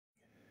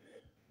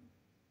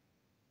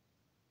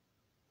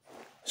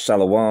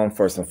Shalom,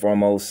 first and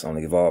foremost. I want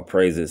to give all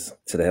praises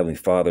to the Heavenly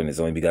Father and His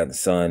only begotten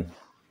Son,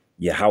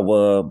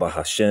 Yahweh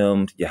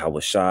Bahashem, Yahweh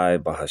Shai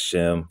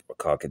Bahashem,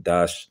 Rakal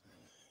Kadash.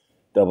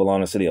 Double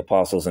honor to the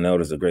apostles and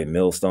elders of Great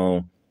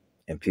Millstone,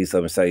 and peace,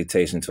 love, and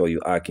salutation to all you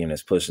Akim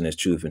that's pushing this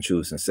truth and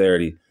true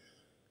sincerity.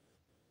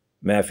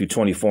 Matthew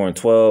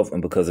 24:12,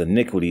 and because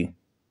iniquity,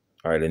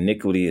 all right,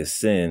 iniquity is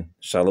sin,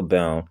 shall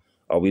abound.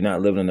 Are we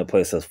not living in a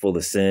place that's full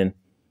of sin?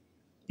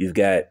 You've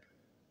got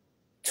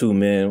two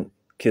men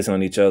kissing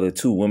on each other,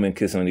 two women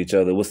kissing on each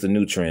other. What's the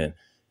new trend?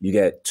 You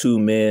got two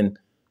men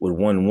with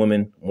one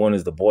woman. One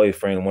is the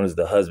boyfriend, one is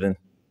the husband.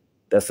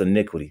 That's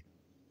iniquity.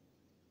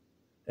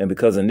 And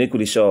because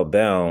iniquity shall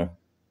abound,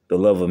 the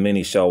love of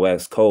many shall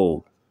wax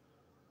cold.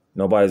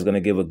 Nobody's going to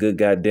give a good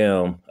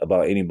goddamn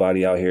about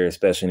anybody out here,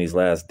 especially in these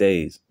last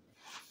days.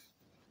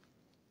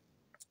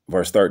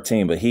 Verse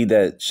 13, but he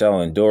that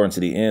shall endure unto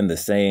the end, the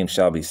same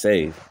shall be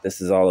saved. This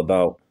is all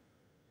about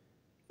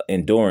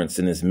endurance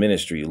in this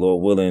ministry.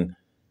 Lord willing,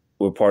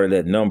 we're part of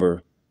that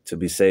number to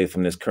be saved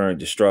from this current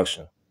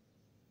destruction,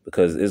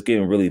 because it's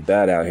getting really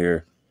bad out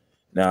here.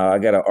 Now, I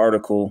got an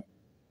article.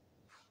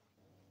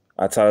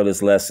 I titled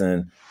this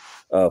lesson,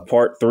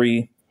 Part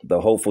 3,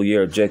 The Hopeful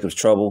Year of Jacob's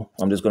Trouble.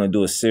 I'm just going to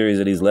do a series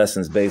of these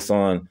lessons based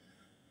on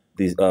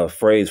these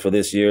phrase for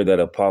this year that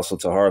Apostle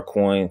Tahar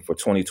coined for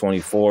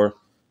 2024,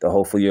 The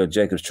Hopeful Year of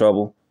Jacob's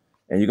Trouble.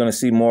 And you're going to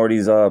see more of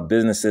these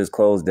businesses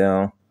closed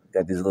down.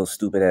 Got this little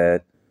stupid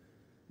ad.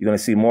 You're going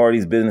to see more of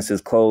these businesses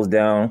closed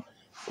down,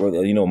 or,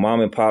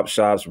 mom and pop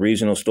shops,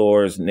 regional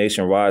stores,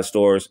 nationwide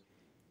stores.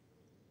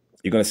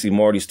 You're going to see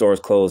more of these stores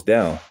closed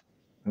down.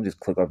 Let me just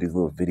click off these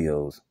little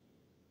videos.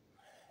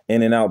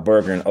 In-N-Out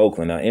Burger in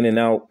Oakland. Now,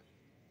 In-N-Out,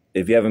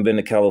 if you haven't been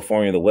to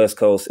California, the West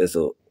Coast, it's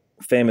a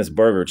famous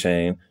burger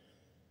chain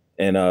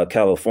in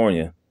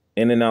California.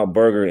 In-N-Out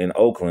Burger in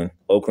Oakland,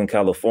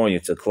 California,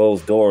 to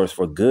close doors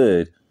for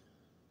good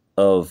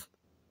of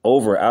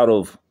over out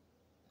of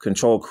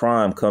control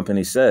crime,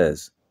 company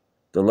says.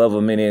 The love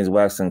of many is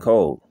waxing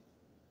cold.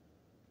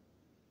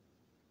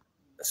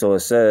 So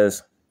it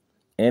says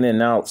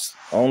In-N-Out's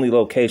only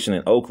location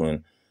in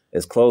Oakland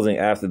is closing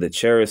after the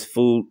cherished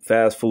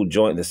fast food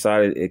joint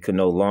decided it could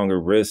no longer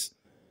risk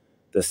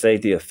the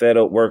safety of fed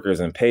up workers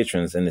and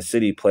patrons in the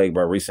city plagued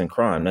by recent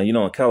crime. Now,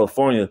 in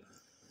California,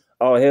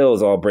 all hell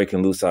is all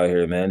breaking loose out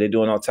here, man. They're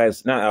doing all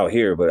types, not out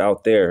here, but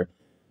out there,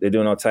 they're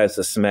doing all types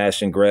of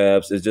smash and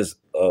grabs. It's just,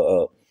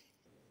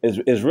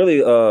 it's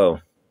really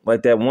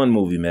like that one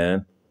movie,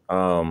 man,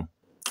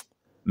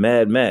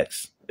 Mad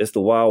Max. It's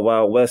the Wild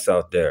Wild West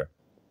out there.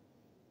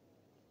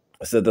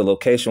 I said the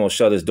location will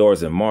shut its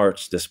doors in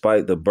March,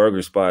 despite the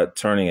burger spot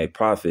turning a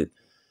profit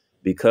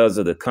because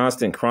of the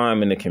constant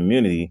crime in the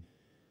community.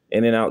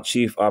 In-N-Out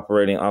Chief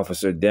Operating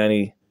Officer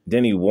Denny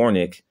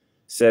Warnick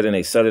said in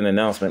a sudden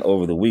announcement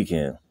over the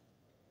weekend.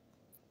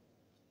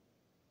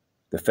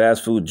 The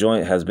fast food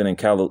joint has been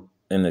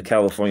in the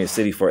California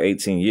city for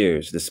 18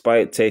 years.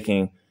 Despite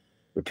taking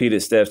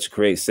repeated steps to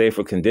create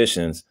safer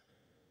conditions,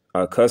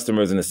 our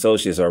customers and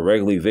associates are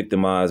regularly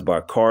victimized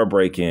by car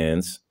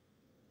break-ins,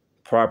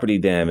 property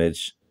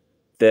damage,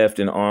 theft,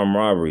 and armed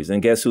robberies.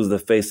 And guess who's the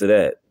face of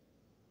that?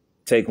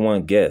 Take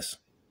one guess.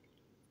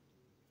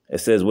 It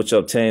says, which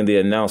obtained the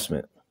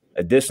announcement.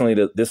 Additionally,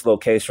 this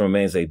location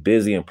remains a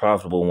busy and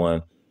profitable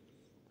one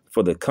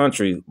for the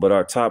country, but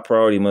our top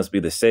priority must be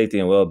the safety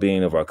and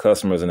well-being of our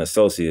customers and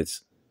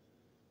associates.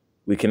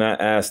 We cannot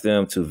ask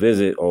them to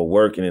visit or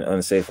work in an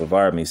unsafe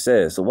environment, he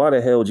says. So why the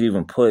hell would you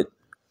even put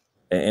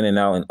an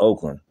In-N-Out in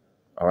Oakland?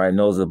 All right,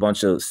 knows a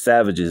bunch of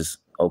savages,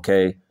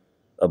 okay?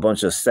 A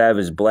bunch of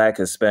savage Black,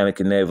 Hispanic,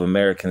 and Native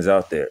Americans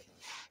out there.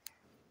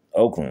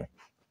 Oakland.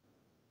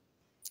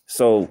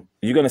 So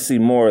you're going to see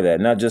more of that,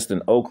 not just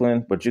in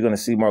Oakland, but you're going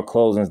to see more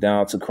closings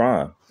down to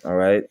crime. All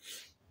right.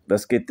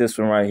 Let's get this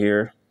one right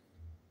here.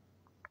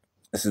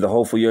 This is the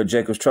hopeful year of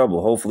Jacob's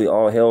trouble. Hopefully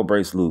all hell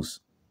breaks loose.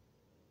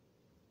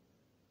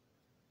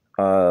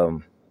 Now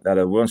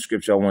the one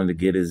scripture I wanted to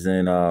get is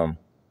in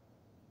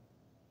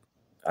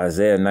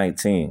Isaiah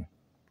 19.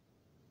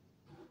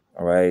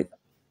 All right.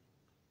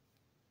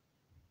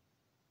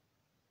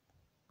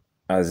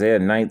 Isaiah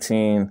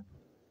 19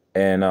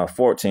 and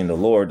 14, the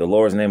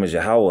Lord's name is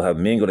Yahweh, have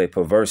mingled a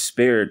perverse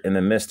spirit in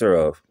the midst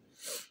thereof,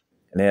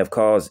 and they have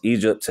caused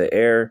Egypt to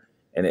err,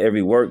 and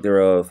every work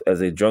thereof as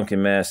a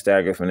drunken man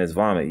stagger from his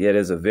vomit. Yet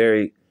there's a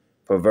very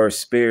perverse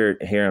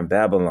spirit here in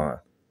Babylon.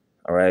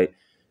 All right.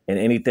 And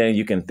anything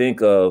you can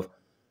think of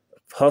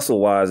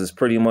hustle wise is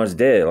pretty much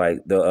dead.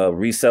 Like the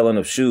reselling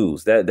of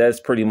shoes, that's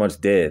pretty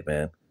much dead,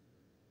 man.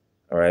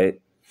 All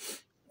right.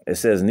 It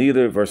says,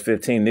 verse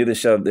 15, neither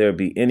shall there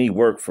be any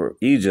work for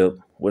Egypt,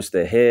 which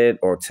the head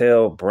or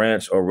tail,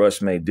 branch or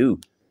rush may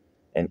do.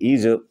 And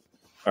Egypt,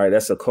 all right,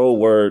 that's a code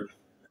word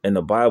in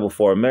the Bible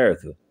for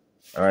America.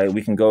 All right,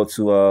 we can go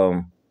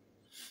to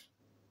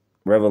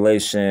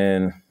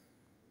Revelation.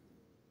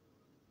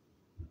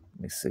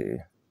 Let me see.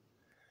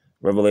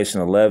 Revelation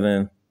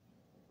 11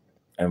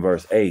 and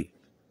verse 8.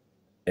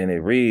 And it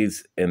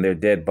reads, and their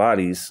dead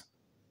bodies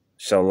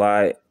shall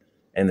lie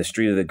and the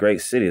street of the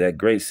great city. That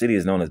great city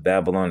is known as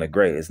Babylon the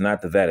Great. It's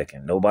not the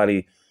Vatican.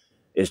 Nobody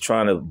is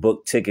trying to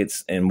book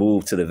tickets and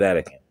move to the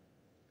Vatican.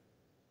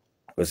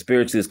 But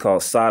spiritually, it's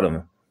called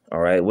Sodom. All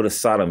right. What is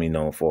sodomy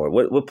known for?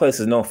 What place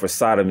is known for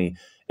sodomy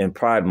in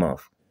Pride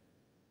Month?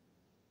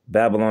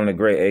 Babylon the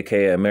Great,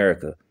 aka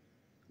America.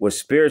 What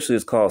spiritually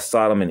is called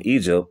Sodom in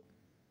Egypt,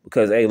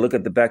 because hey, look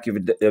at the back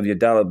of your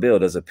dollar bill.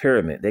 There's a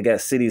pyramid. They got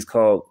cities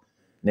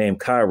named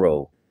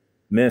Cairo,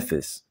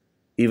 Memphis,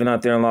 even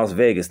out there in Las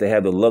Vegas. They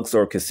have the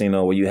Luxor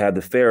Casino where you have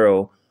the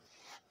Pharaoh,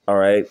 all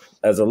right,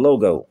 as a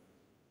logo.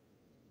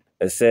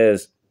 It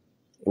says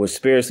what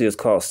spiritually is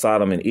called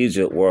Sodom in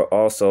Egypt, where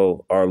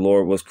also our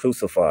Lord was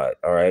crucified.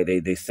 All right.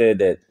 They said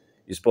that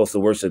you're supposed to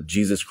worship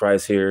Jesus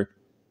Christ here.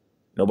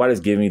 Nobody's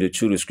giving you the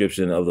true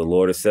description of the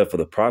Lord except for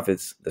the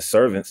prophets, the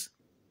servants.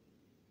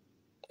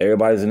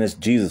 Everybody's in this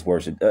Jesus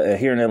worship.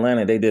 Here in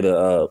Atlanta, they did it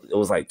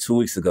was like 2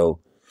 weeks ago.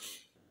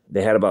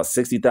 They had about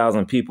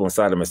 60,000 people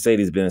inside the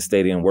Mercedes-Benz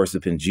Stadium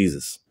worshiping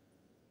Jesus.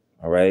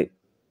 All right.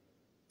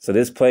 So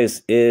this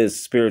place is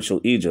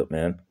spiritual Egypt,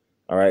 man.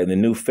 All right. And the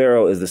new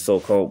Pharaoh is the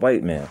so-called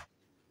white man.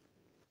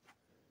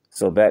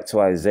 So back to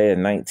Isaiah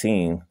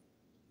 19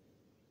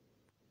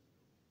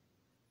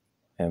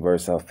 and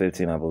verse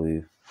 15, I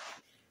believe.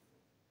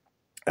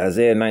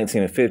 Isaiah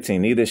 19 and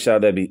 15, neither shall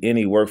there be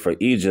any work for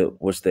Egypt,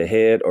 which the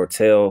head or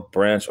tail,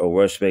 branch or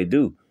rush may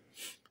do.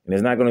 And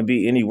there's not going to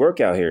be any work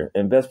out here.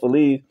 And best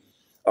believe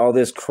all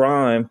this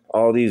crime,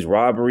 all these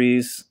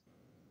robberies,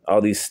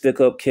 all these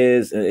stick-up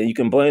kids, and you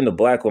can blame the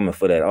black woman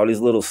for that. All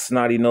these little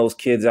snotty-nosed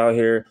kids out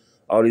here,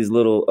 all these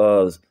little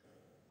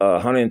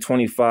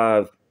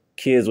 125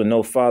 kids with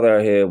no father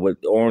out here with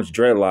orange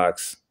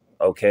dreadlocks,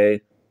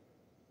 okay?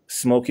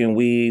 Smoking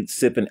weed,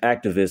 sipping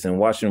activists, and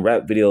watching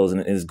rap videos,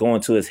 and it's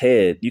going to his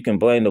head. You can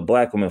blame the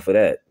black woman for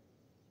that.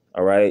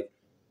 All right.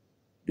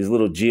 These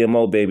little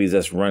GMO babies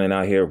that's running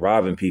out here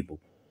robbing people.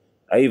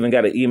 I even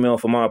got an email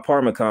from my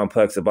apartment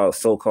complex about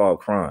so-called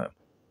crime.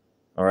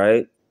 All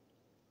right.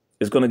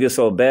 It's gonna get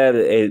so bad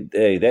that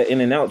that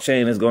in and out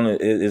chain is gonna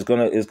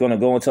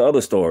go into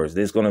other stores.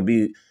 It's gonna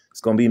be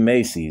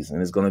Macy's,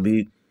 and it's gonna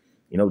be,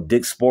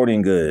 Dick's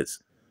Sporting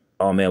Goods.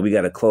 Oh man, we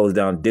got to close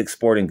down Dick's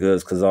Sporting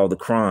Goods because of all the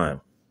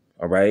crime.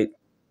 All right.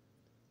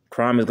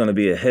 Crime is going to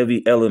be a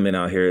heavy element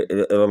out here,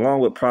 along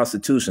with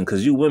prostitution,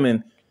 because you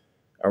women,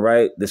 all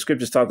right, the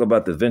scriptures talk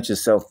about the venture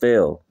shall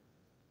fail.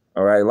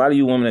 All right. A lot of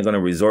you women are going to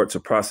resort to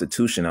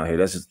prostitution out here.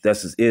 That's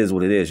just is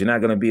what it is. You're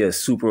not going to be a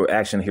super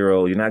action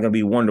hero. You're not going to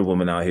be Wonder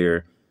Woman out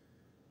here.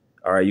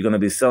 All right. You're going to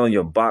be selling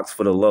your box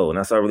for the low. And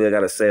that's all I got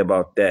to say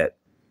about that.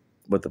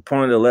 But the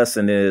point of the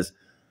lesson is,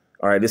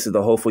 all right, this is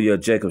the hopeful year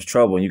of Jacob's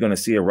trouble, and you're going to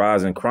see a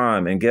rise in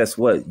crime. And guess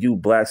what? You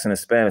blacks and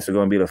Hispanics are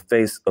going to be the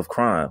face of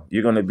crime.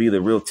 You're going to be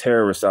the real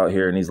terrorists out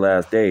here in these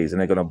last days, and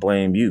they're going to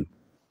blame you.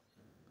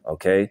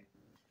 Okay?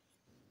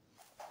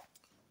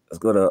 Let's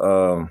go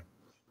to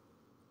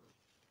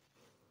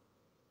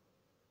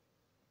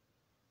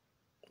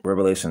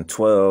Revelation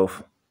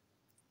 12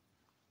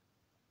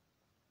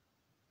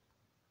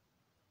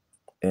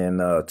 and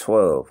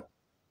 12.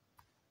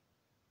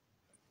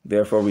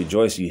 Therefore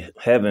rejoice, ye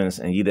heavens,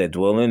 and ye that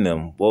dwell in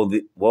them.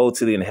 Woe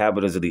to the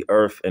inhabitants of the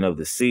earth and of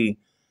the sea.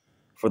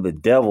 For the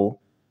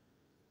devil,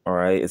 all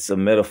right, it's a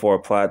metaphor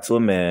applied to a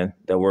man.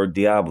 That word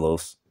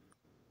diablos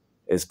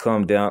is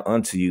come down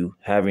unto you,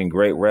 having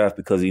great wrath,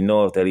 because he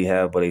knoweth that he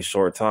have but a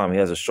short time. He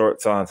has a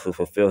short time to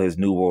fulfill his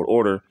new world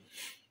order.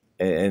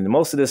 And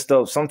most of this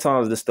stuff,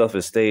 sometimes this stuff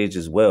is staged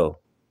as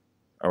well.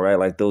 All right,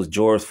 like those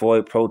George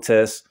Floyd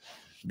protests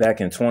back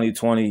in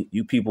 2020,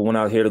 you people went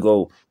out here to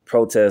go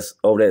protest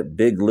over that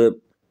big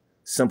lip,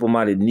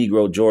 simple-minded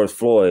Negro George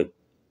Floyd,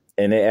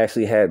 and they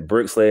actually had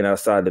bricks laying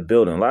outside the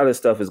building. A lot of this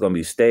stuff is going to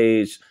be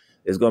staged.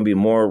 It's going to be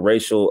more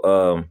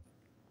racial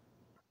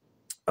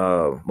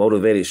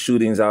motivated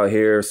shootings out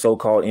here,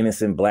 so-called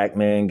innocent black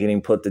man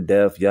getting put to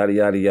death, yada,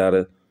 yada,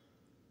 yada.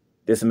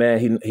 This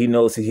man, he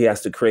knows he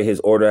has to create his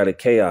order out of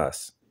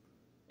chaos.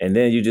 And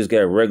then you just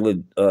got regular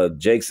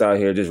Jakes out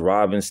here just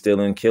robbing,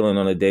 stealing, killing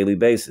on a daily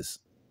basis.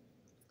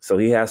 So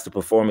he has to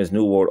perform his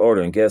new world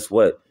order. And guess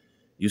what?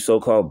 You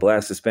so-called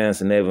blacks, Hispanics,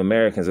 and Native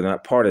Americans are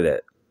not part of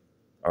that.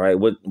 All right.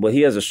 Well,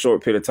 he has a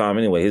short period of time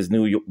anyway. His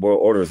new world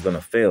order is going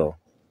to fail.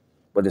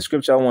 But the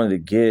scripture I wanted to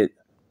get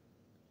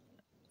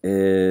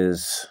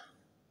is,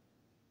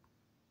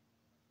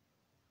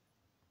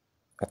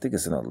 I think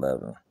it's in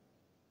 11.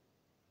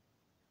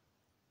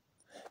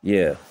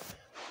 Yeah.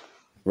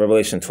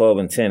 Revelation 12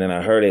 and 10. And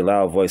I heard a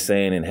loud voice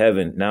saying in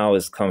heaven, now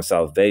is come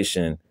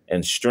salvation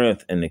and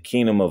strength in the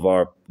kingdom of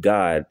our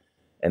God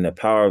and the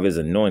power of his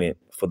anointed.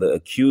 For the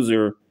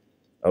accuser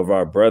of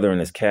our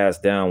brethren is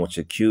cast down, which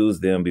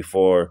accused them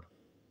before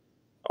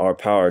our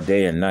power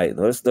day and night.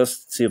 Let's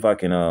see if I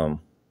can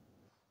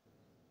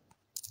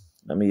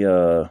let me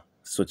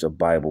switch a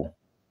Bible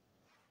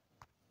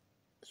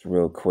just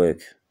real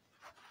quick.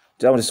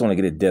 I just want to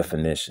get a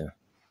definition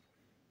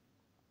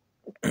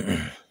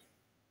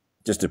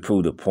just to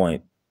prove the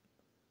point.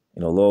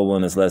 Lord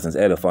willing, this lesson's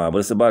edifying, but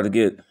it's about to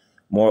get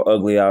more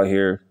ugly out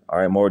here. All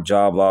right, more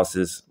job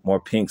losses, more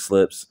pink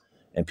slips,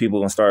 and people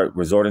are gonna start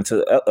resorting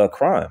to a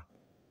crime.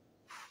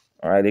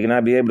 All right, they're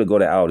not be able to go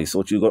to Audi. So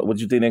what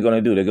you think they're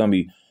gonna do? They're gonna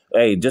be,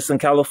 hey, just in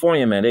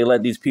California, man. They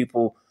let these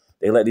people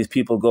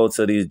go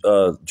to these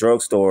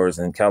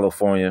drugstores in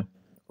California.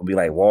 It'll be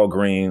like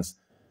Walgreens.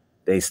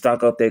 They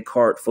stock up their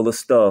cart full of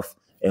stuff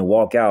and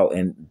walk out,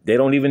 and they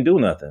don't even do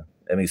nothing.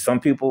 I mean, some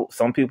people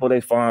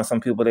they find,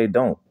 some people they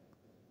don't.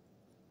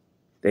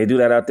 They do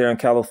that out there in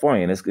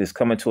California, and it's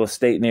coming to a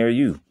state near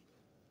you.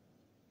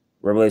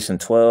 Revelation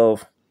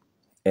 12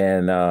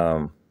 and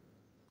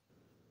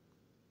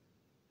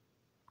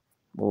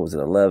what was it,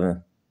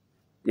 11?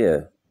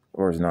 Yeah,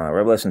 verse 9.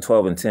 Revelation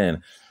 12 and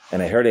 10.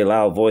 And I heard a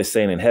loud voice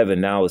saying in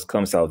heaven, now is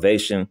come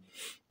salvation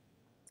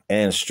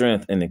and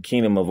strength in the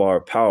kingdom of our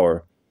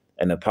power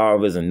and the power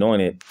of his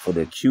anointed, for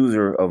the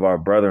accuser of our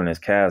brethren is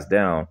cast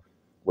down,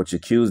 which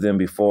accused them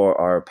before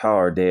our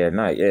power day and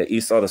night. Yeah,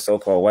 Esau, the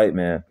so-called white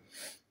man,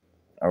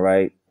 all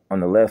right, on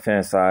the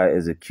left-hand side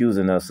is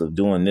accusing us of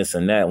doing this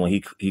and that when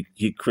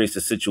he creates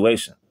a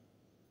situation.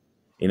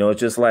 You know,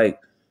 it's just like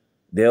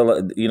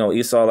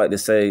Esau like to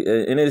say,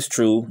 and it's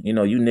true, you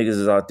niggas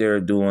is out there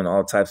doing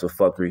all types of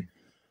fuckery,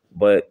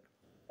 but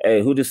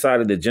hey, who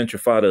decided to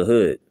gentrify the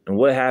hood? And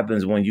what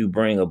happens when you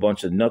bring a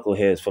bunch of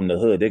knuckleheads from the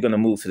hood? They're going to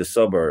move to the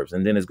suburbs,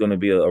 and then it's going to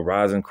be a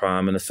rising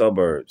crime in the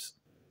suburbs.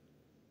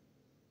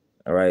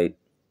 All right.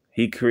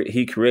 He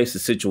creates a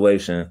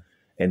situation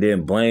and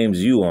then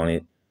blames you on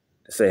it.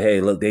 Say,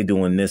 hey, look, they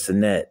doing this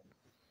and that.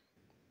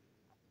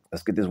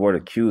 Let's get this word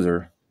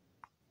accuser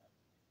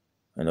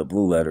in a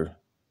blue letter.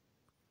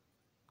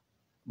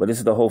 But this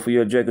is the hope for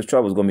your Jacob's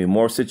trouble. There's going to be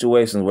more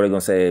situations where they're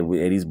going to say,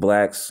 hey, these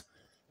blacks,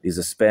 these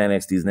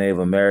Hispanics, these Native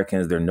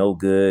Americans, they're no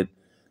good.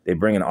 They're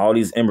bringing all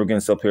these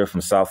immigrants up here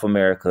from South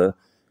America.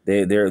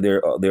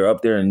 They're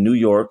up there in New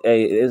York.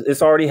 Hey,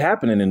 it's already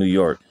happening in New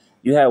York.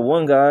 You had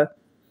one guy,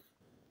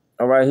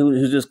 all right,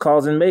 who's just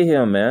causing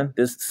mayhem, man.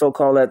 This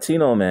so-called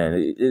Latino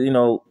man,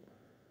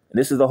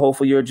 this is the hope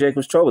for your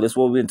Jacob's trouble. This is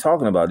what we've been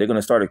talking about. They're going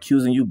to start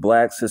accusing you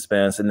blacks,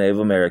 Hispanics, and Native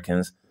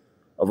Americans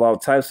of all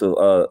types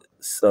of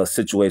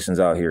situations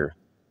out here.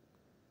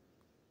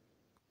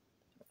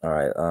 All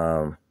right.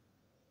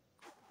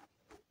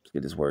 Let's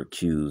get this word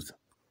accused.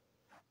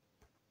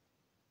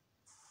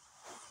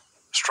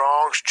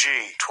 Strong's G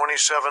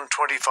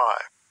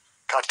 2725.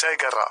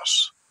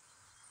 Categoras.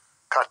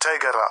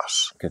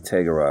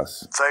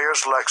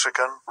 Thayer's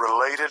lexicon.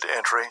 Related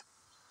entry.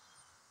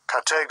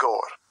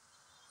 Categor.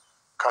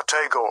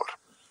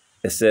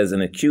 It says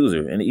an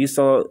accuser, and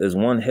Esau is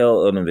one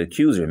hell of an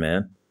accuser,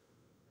 man.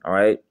 All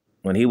right,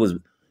 when he was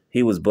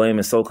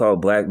blaming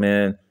so-called black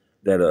men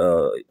that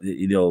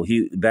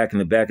he back in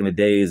the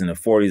days in the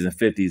 40s and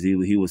 50s,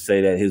 he would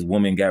say that his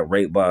woman got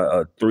raped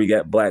by three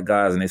black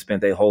guys and they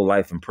spent their whole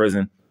life in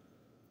prison.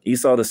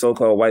 Esau, the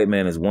so-called white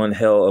man, is one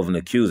hell of an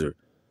accuser,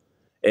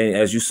 and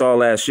as you saw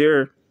last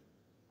year,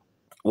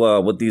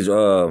 well, with these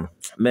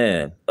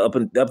man up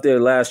there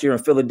last year in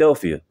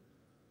Philadelphia.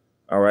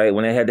 All right,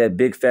 when they had that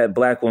big fat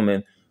black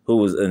woman who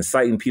was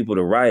inciting people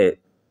to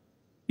riot,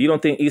 you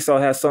don't think Esau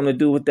has something to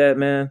do with that,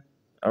 man?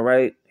 All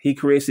right, he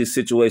creates these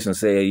situations.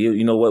 Say, hey,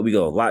 you know what? We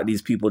gonna lock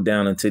these people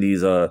down into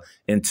these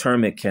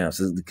internment camps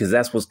because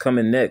that's what's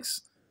coming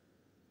next.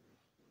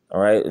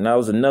 All right, and that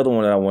was another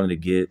one that I wanted to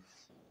get.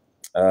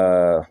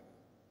 It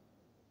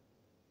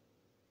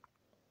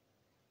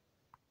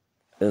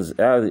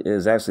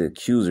was actually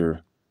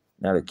accuser,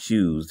 not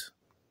accused.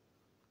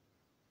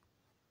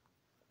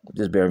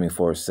 Just bear with me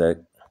for a sec.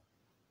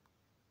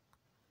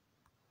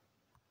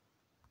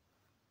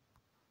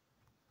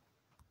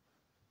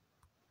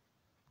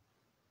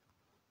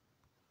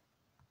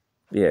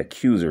 Yeah,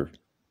 accuser.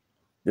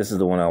 This is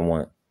the one I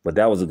want, but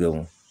that was a good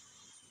one.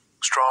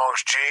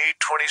 Strong's G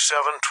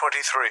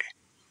 2723.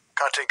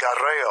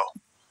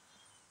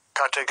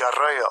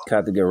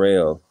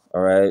 Categoreo.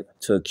 All right,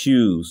 to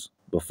accuse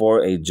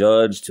before a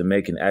judge to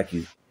make an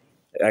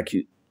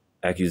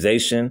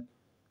accusation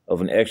of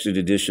an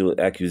extrajudicial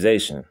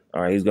accusation.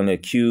 All right, he's going to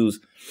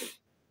accuse.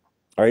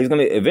 All right, he's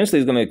going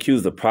to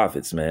accuse the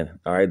prophets, man.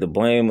 All right, the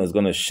blame is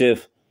going to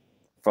shift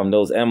from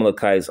those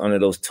Amalekites under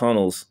those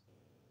tunnels.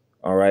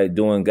 All right,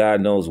 doing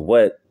God knows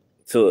what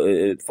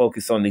to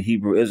focus on the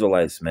Hebrew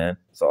Israelites, man.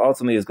 So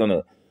ultimately, it's going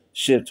to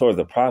shift towards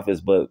the prophets,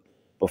 but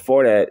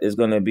before that, it's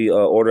going to be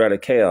order out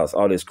of chaos.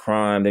 All this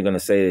crime, they're going to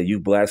say that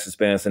you blacks,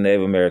 Hispanics, and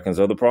Native Americans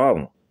are the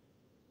problem.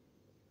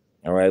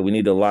 All right, we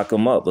need to lock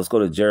them up. Let's go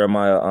to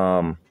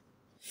Jeremiah.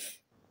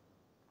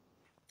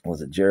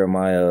 Was it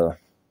Jeremiah?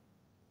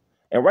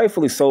 And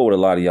rightfully so with a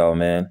lot of y'all,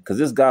 man, because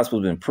this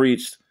gospel's been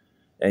preached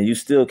and you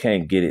still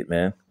can't get it,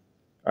 man.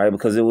 All right,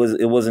 because it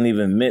wasn't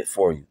even meant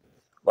for you.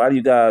 A lot of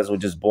you guys were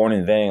just born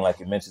in vain, like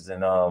it mentions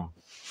in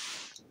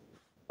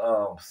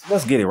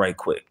let's get it right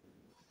quick.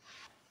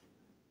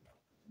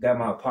 Got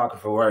my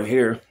apocrypha right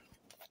here.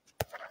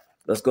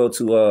 Let's go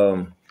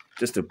to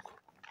just to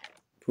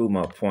prove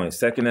my point.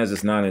 2 Ezra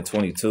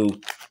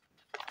 9:22.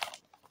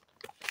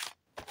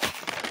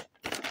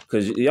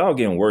 Because y'all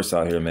getting worse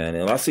out here, man.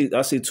 And I see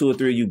 2 or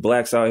 3 of you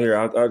blacks out here.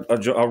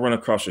 I'll run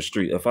across the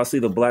street. If I see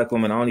the black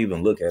woman, I don't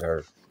even look at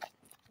her.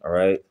 All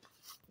right.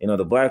 You know,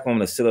 the black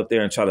woman to sit up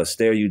there and try to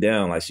stare you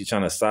down like she's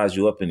trying to size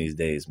you up in these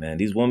days, man.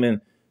 These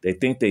women, they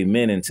think they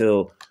men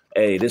until,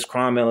 hey, this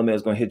crime element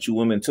is going to hit you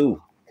women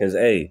too. Because,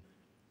 hey,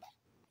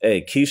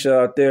 Keisha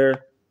out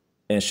there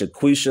and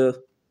Shaquisha,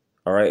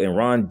 all right, and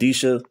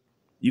Rondisha,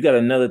 you got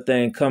another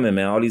thing coming,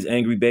 man. All these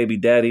angry baby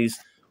daddies,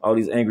 all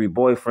these angry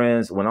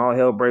boyfriends, when all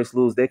hell breaks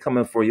loose, they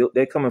coming for you.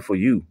 They coming for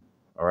you,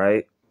 all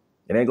right?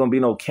 It ain't going to be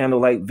no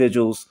candlelight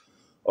vigils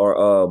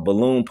or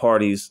balloon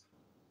parties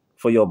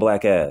for your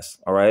black ass,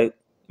 all right?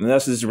 And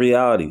that's just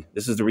reality.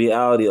 This is the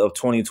reality of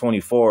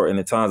 2024 and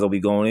the times that we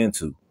going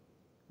into.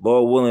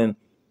 Lord willing,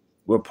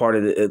 we're part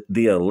of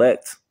the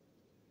elect,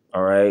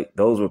 all right?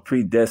 Those were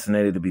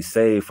predestinated to be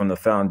saved from the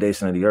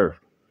foundation of the earth.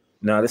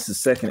 Now, this is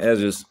 2nd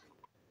Ezra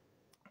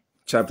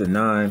chapter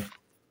 9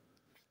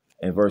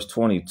 and verse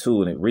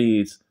 22, and it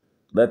reads,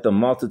 let the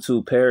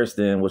multitude perish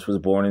then which was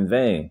born in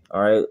vain,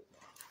 all right?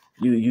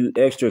 You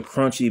extra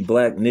crunchy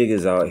black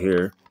niggas out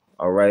here,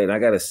 all right? And I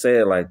got to say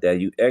it like that.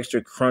 You extra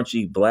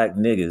crunchy black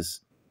niggas,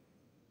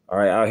 all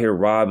right, out here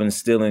robbing,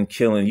 stealing,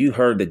 killing. You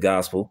heard the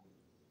gospel.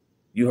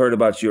 You heard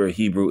about you're a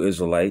Hebrew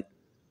Israelite.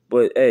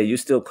 But, hey, you're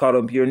still caught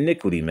up in your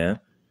iniquity, man.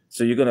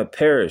 So you're going to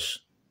perish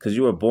because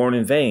you were born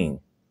in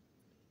vain.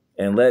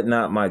 And let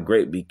not my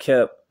grape be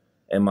kept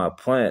and my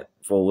plant,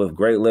 for with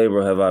great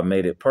labor have I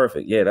made it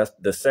perfect. Yeah, that's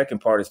the second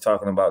part is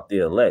talking about the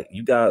elect.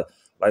 You got,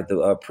 like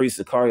the priest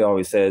Sakari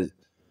always says,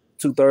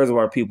 2/3 of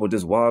our people are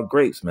just wild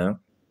grapes, man.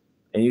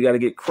 And you got to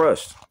get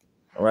crushed,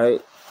 all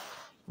right?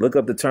 Look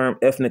up the term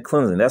ethnic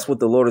cleansing. That's what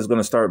the Lord is going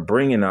to start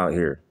bringing out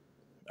here,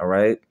 all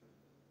right?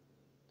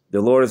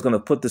 The Lord is going to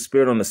put the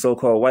spirit on the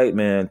so-called white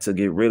man to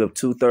get rid of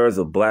 2/3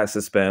 of blacks,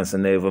 Hispanics,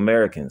 and Native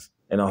Americans.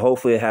 And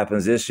hopefully it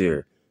happens this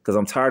year because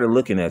I'm tired of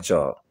looking at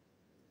y'all.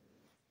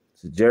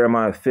 So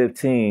Jeremiah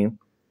 15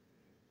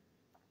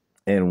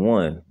 and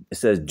 1. It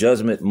says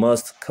judgment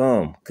must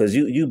come because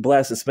you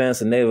blacks,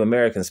 Hispanics, and Native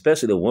Americans,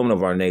 especially the women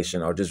of our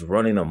nation, are just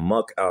running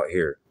amok out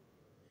here.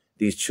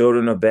 These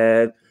children are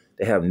bad.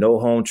 They have no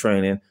home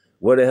training.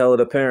 Where the hell are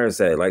the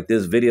parents at? Like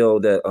this video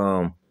that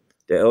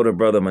the elder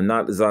brother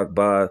Manat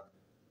Zakba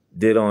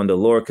did on The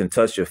Lord Can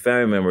Touch Your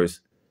Family Members.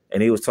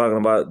 And he was talking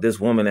about this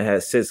woman that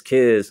had 6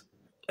 kids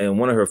and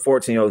one of her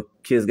 14-year-old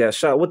kids got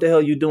shot. What the hell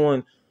are you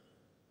doing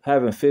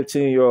having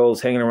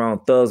 15-year-olds hanging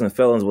around thugs and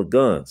felons with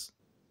guns?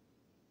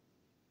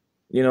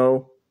 You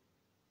know?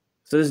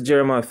 So this is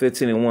Jeremiah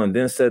 15 and 1.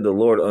 Then said the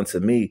Lord unto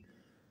me,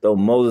 though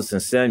Moses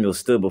and Samuel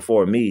stood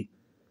before me,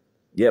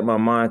 yet my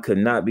mind could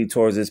not be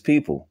towards his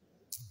people.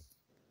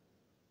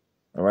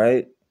 All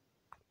right?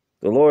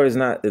 The Lord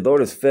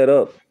is fed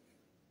up.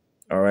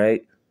 All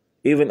right?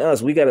 Even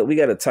us, we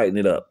gotta tighten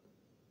it up,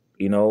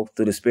 you know,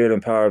 through the spirit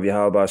and power of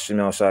Yahweh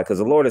Shemel Shai, because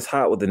the Lord is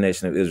hot with the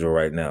nation of Israel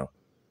right now.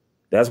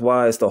 That's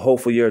why it's the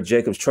hopeful year of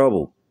Jacob's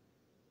trouble.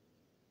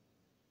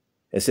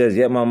 It says,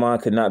 yet my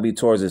mind could not be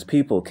towards his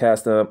people,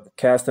 cast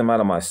them out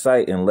of my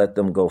sight and let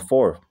them go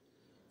forth.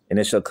 And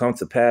it shall come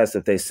to pass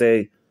if they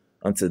say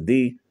unto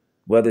thee,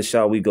 whether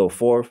shall we go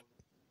forth?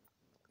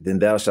 Then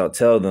thou shalt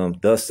tell them,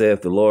 thus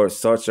saith the Lord,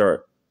 such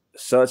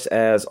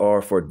as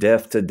are for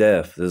death to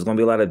death. There's going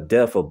to be a lot of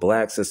death of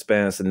blacks,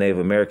 Hispanics, and Native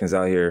Americans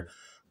out here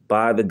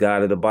by the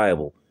God of the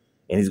Bible.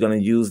 And he's going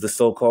to use the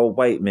so-called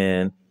white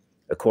man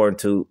according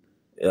to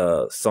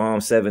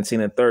Psalm 17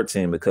 and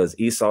 13, because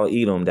Esau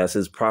Edom, that's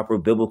his proper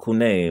biblical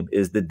name,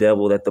 is the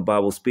devil that the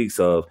Bible speaks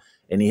of.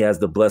 And he has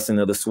the blessing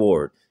of the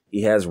sword.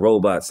 He has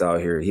robots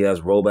out here. He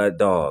has robot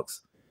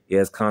dogs. He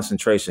has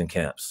concentration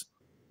camps.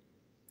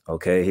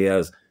 Okay, he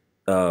has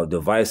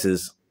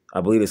devices.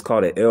 I believe it's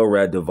called an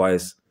LRAD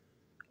device.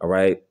 All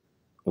right,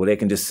 where they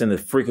can just send a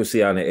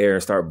frequency out in the air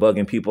and start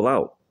bugging people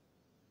out.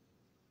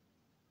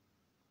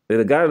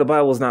 The God of the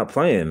Bible is not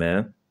playing,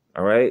 man.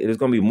 All right, there's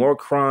going to be more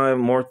crime,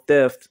 more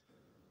theft.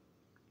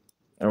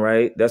 All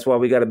right, that's why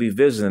we got to be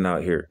vigilant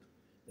out here.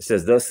 It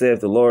says, thus saith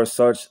the Lord,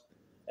 such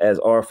as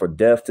are for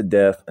death to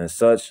death, and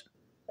such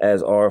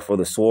as are for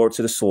the sword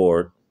to the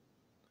sword,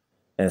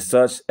 and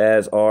such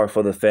as are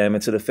for the famine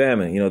to the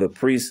famine. You know, the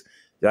priest,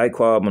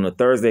 Yaiquab, on the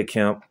Thursday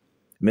camp,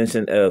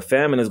 mentioned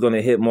famine is going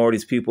to hit more of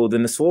these people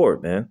than the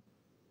sword, man.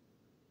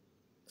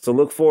 So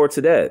look forward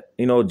to that.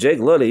 You know, Jake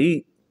love to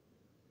eat,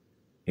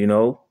 you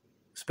know,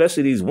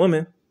 especially these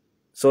women.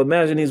 So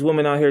imagine these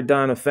women out here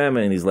dying of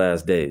famine in these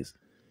last days.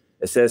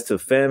 It says to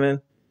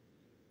famine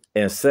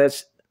and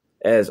such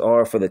as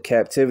are for the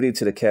captivity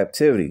to the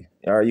captivity.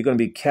 All right, you're going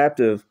to be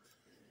captive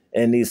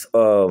in these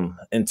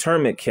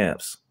internment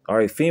camps. All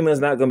right,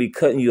 FEMA's not going to be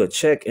cutting you a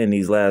check in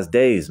these last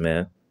days,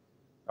 man.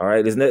 All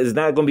right, there's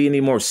not going to be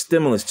any more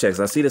stimulus checks.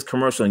 I see this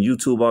commercial on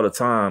YouTube all the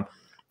time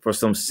for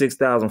some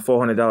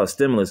 $6,400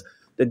 stimulus.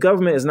 The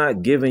government is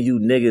not giving you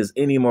niggas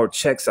any more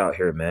checks out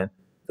here, man.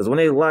 Because when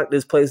they lock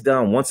this place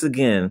down once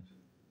again,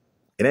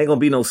 it ain't going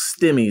to be no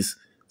stimmies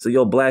so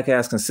your black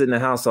ass can sit in the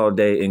house all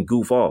day and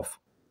goof off.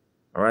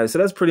 All right, so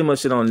that's pretty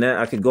much it on that.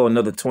 I could go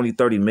another 20,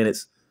 30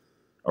 minutes.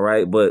 All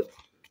right, but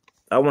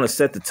I want to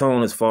set the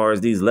tone as far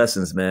as these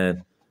lessons,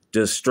 man.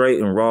 Just straight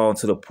and raw and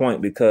to the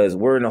point, because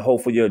we're in a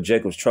hopeful year of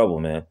Jacob's trouble,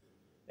 man.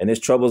 And this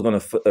trouble is going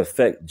to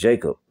affect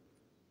Jacob.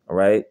 All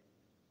right.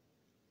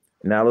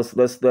 Now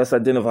let's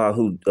identify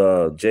who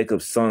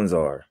Jacob's sons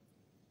are.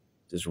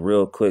 Just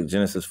real quick,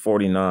 Genesis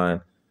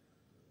 49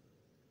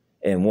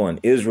 and 1.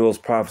 Israel's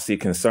prophecy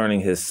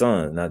concerning his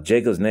son. Now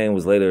Jacob's name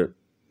was later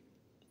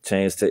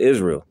changed to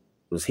Israel,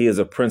 because he is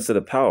a prince of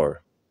the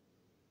power.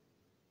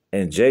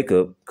 And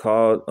Jacob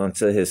called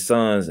unto his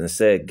sons and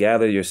said,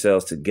 gather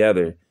yourselves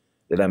together,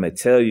 that I may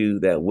tell you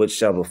that which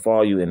shall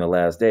befall you in the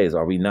last days.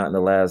 Are we not in the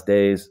last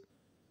days?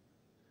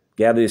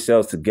 Gather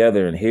yourselves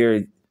together and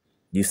hear,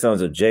 you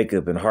sons of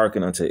Jacob, and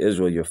hearken unto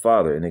Israel your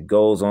father. And it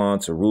goes on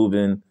to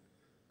Reuben,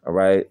 all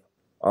right,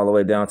 all the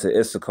way down to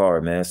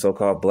Issachar, man,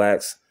 so-called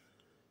blacks,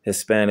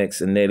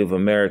 Hispanics, and Native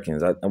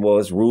Americans. Well,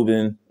 it's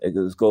Reuben. It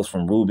goes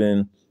from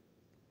Reuben.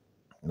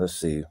 Let's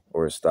see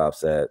where it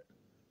stops at.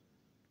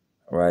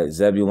 All right,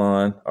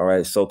 Zebulon, all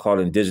right, so-called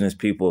indigenous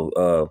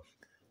people,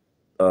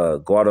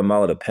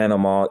 Guatemala to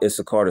Panama,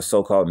 Issachar to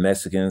so-called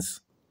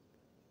Mexicans.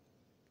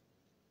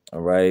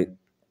 All right.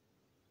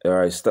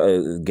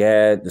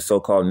 Gad, the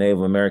so-called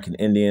Native American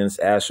Indians,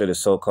 Asher, the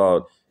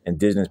so-called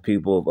indigenous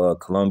people of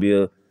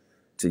Colombia,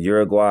 to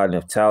Uruguay,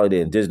 Naphtali, the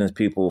indigenous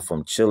people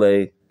from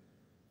Chile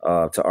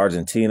to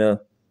Argentina.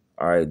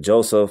 All right.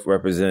 Joseph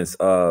represents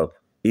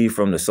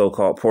Ephraim, the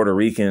so-called Puerto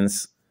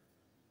Ricans,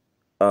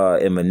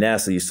 and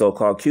Manasseh, you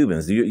so-called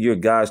Cubans. You're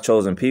God's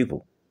chosen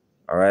people.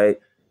 All right.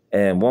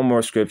 And one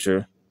more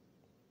scripture.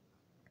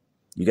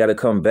 You got to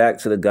come back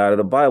to the God of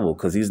the Bible,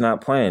 because he's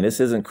not playing. This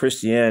isn't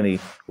Christianity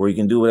where you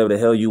can do whatever the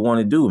hell you want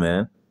to do,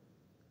 man.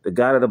 The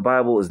God of the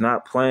Bible is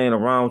not playing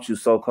around with you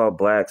so-called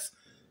blacks,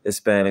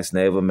 Hispanics,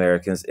 Native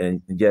Americans,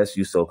 and yes,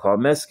 you so-called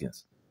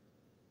Mexicans.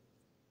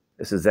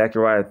 This is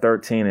Zechariah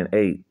 13 and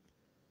 8.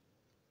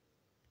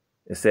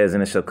 It says,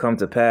 and it shall come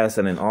to pass,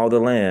 and in all the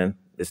land,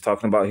 it's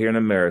talking about here in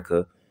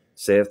America,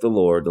 saith the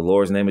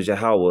Lord's name is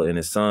Yahweh, and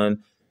his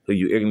son, who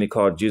you ignorantly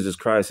called Jesus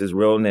Christ, his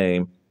real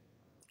name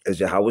is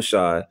Yahweh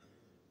Shai.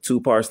 2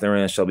 parts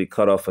therein shall be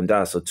cut off and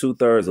die. So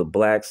 2/3 of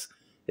blacks,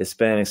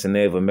 Hispanics, and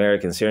Native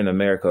Americans here in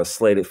America are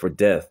slated for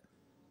death.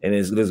 And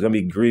there's going to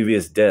be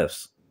grievous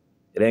deaths.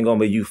 It ain't going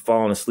to be you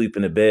falling asleep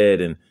in the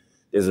bed and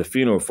there's a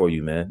funeral for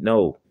you, man.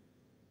 No.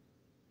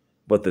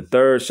 But the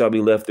third shall be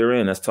left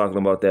therein. That's talking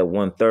about that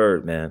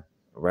 1/3, man.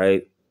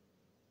 Right?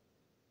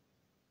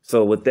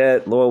 So with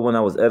that, Lord, when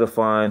I was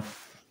edifying,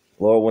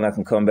 Lord, when I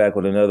can come back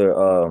with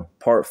another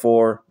part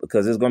 4,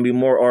 because there's going to be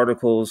more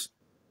articles,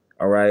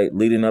 all right,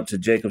 leading up to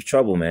Jacob's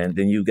trouble, man.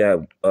 Then you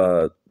got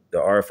the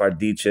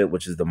RFID chip,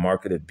 which is the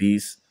mark of the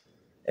beast,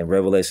 and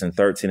Revelation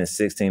 13 and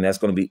 16. That's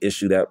going to be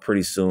issued out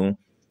pretty soon.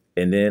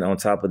 And then on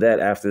top of that,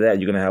 after that,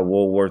 you're going to have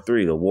World War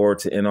III, the war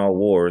to end all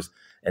wars,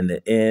 and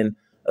the end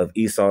of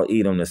Esau,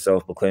 Edom, the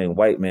self-proclaimed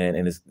white man.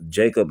 And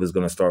Jacob is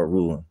going to start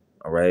ruling,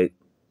 all right?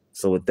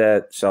 So with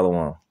that,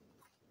 shalom.